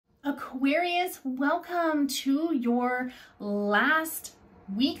Aquarius, welcome to your last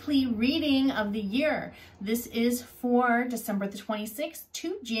weekly reading of the year. This is for December the 26th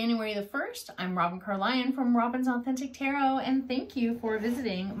to January the 1st. I'm Robin Carlyon from Robin's Authentic Tarot, and thank you for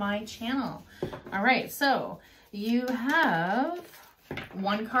visiting my channel. All right, so you have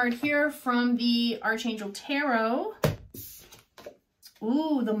one card here from the Archangel Tarot.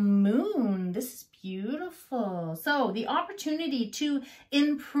 Ooh, the moon. This is beautiful. So the opportunity to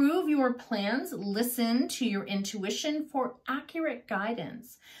improve your plans, listen to your intuition for accurate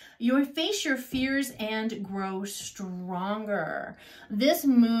guidance. You'll face your fears and grow stronger. This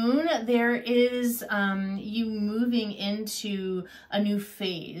moon, there is you moving into a new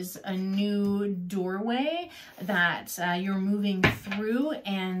phase, a new doorway that you're moving through.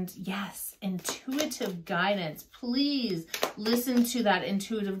 And yes, intuitive guidance. Please listen to that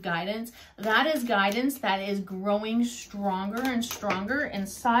intuitive guidance. That is guidance that is growing stronger and stronger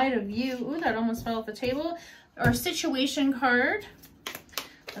inside of you. Ooh, that almost fell off the table. Our situation card.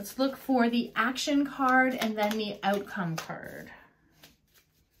 Let's look for the action card and then the outcome card.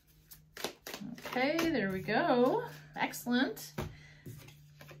 Okay, there we go. Excellent.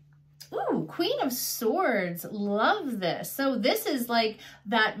 Ooh, Queen of Swords. Love this. So this is like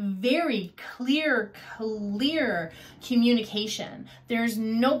that very clear communication. There's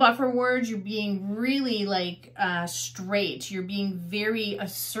no buffer words. You're being really like straight. You're being very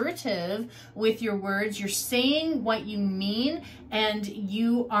assertive with your words. You're saying what you mean, and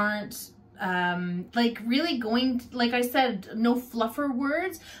you aren't like really going, like I said, no fluffer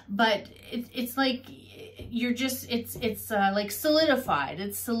words, but it's like you're just, it's like solidified.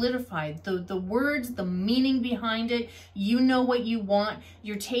 It's solidified. The words, the meaning behind it, you know what you want.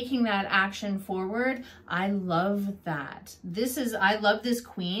 You're taking that action forward. I love that. I love this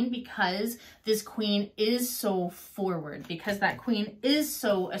queen because this queen is so forward, because that queen is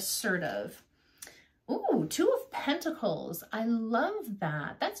so assertive. Ooh, Two of Pentacles. I love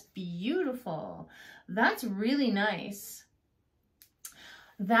that. That's beautiful. That's really nice.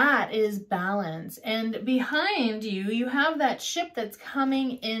 That is balance. And behind you, you have that ship that's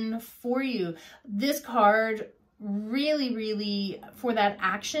coming in for you. This card really, for that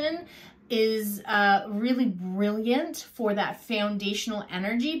action, is really brilliant for that foundational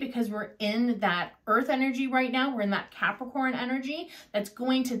energy, because we're in that earth energy right now. We're in that Capricorn energy that's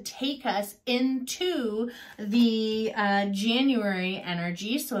going to take us into the January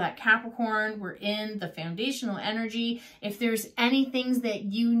energy. So that Capricorn, we're in the foundational energy. If there's any things that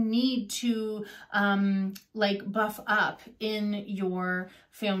you need to like buff up in your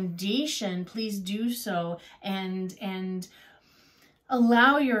foundation, please do so, and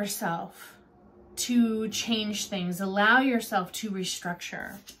allow yourself to change things. Allow yourself to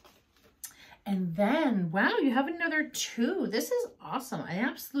restructure. And then, wow, you have another two. This is awesome. I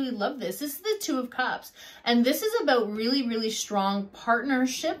absolutely love this. This is the Two of Cups. And this is about really strong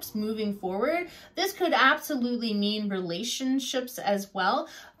partnerships moving forward. This could absolutely mean relationships as well.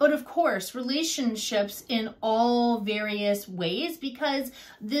 But of course, relationships in all various ways, because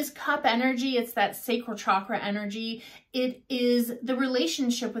this cup energy, it's that sacral chakra energy. It is the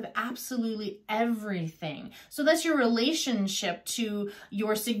relationship with absolutely everything. So that's your relationship to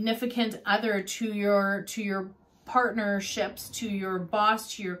your significant other, to your partnerships, to your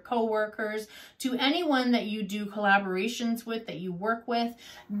boss, to your coworkers, to anyone that you do collaborations with, that you work with.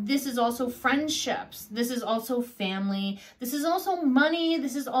 This is also friendships. This is also family. This is also money.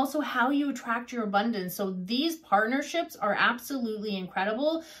 This is also how you attract your abundance. So these partnerships are absolutely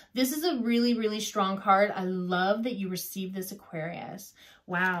incredible. This is a really strong card. I love that you received this, Aquarius.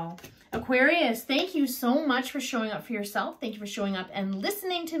 Wow. Aquarius, thank you so much for showing up for yourself. Thank you for showing up and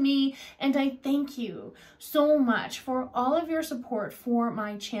listening to me. And I thank you so much for all of your support for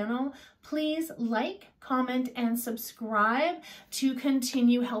my channel. Please like, comment, and subscribe to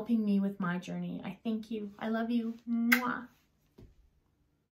continue helping me with my journey. I thank you. I love you. Mwah.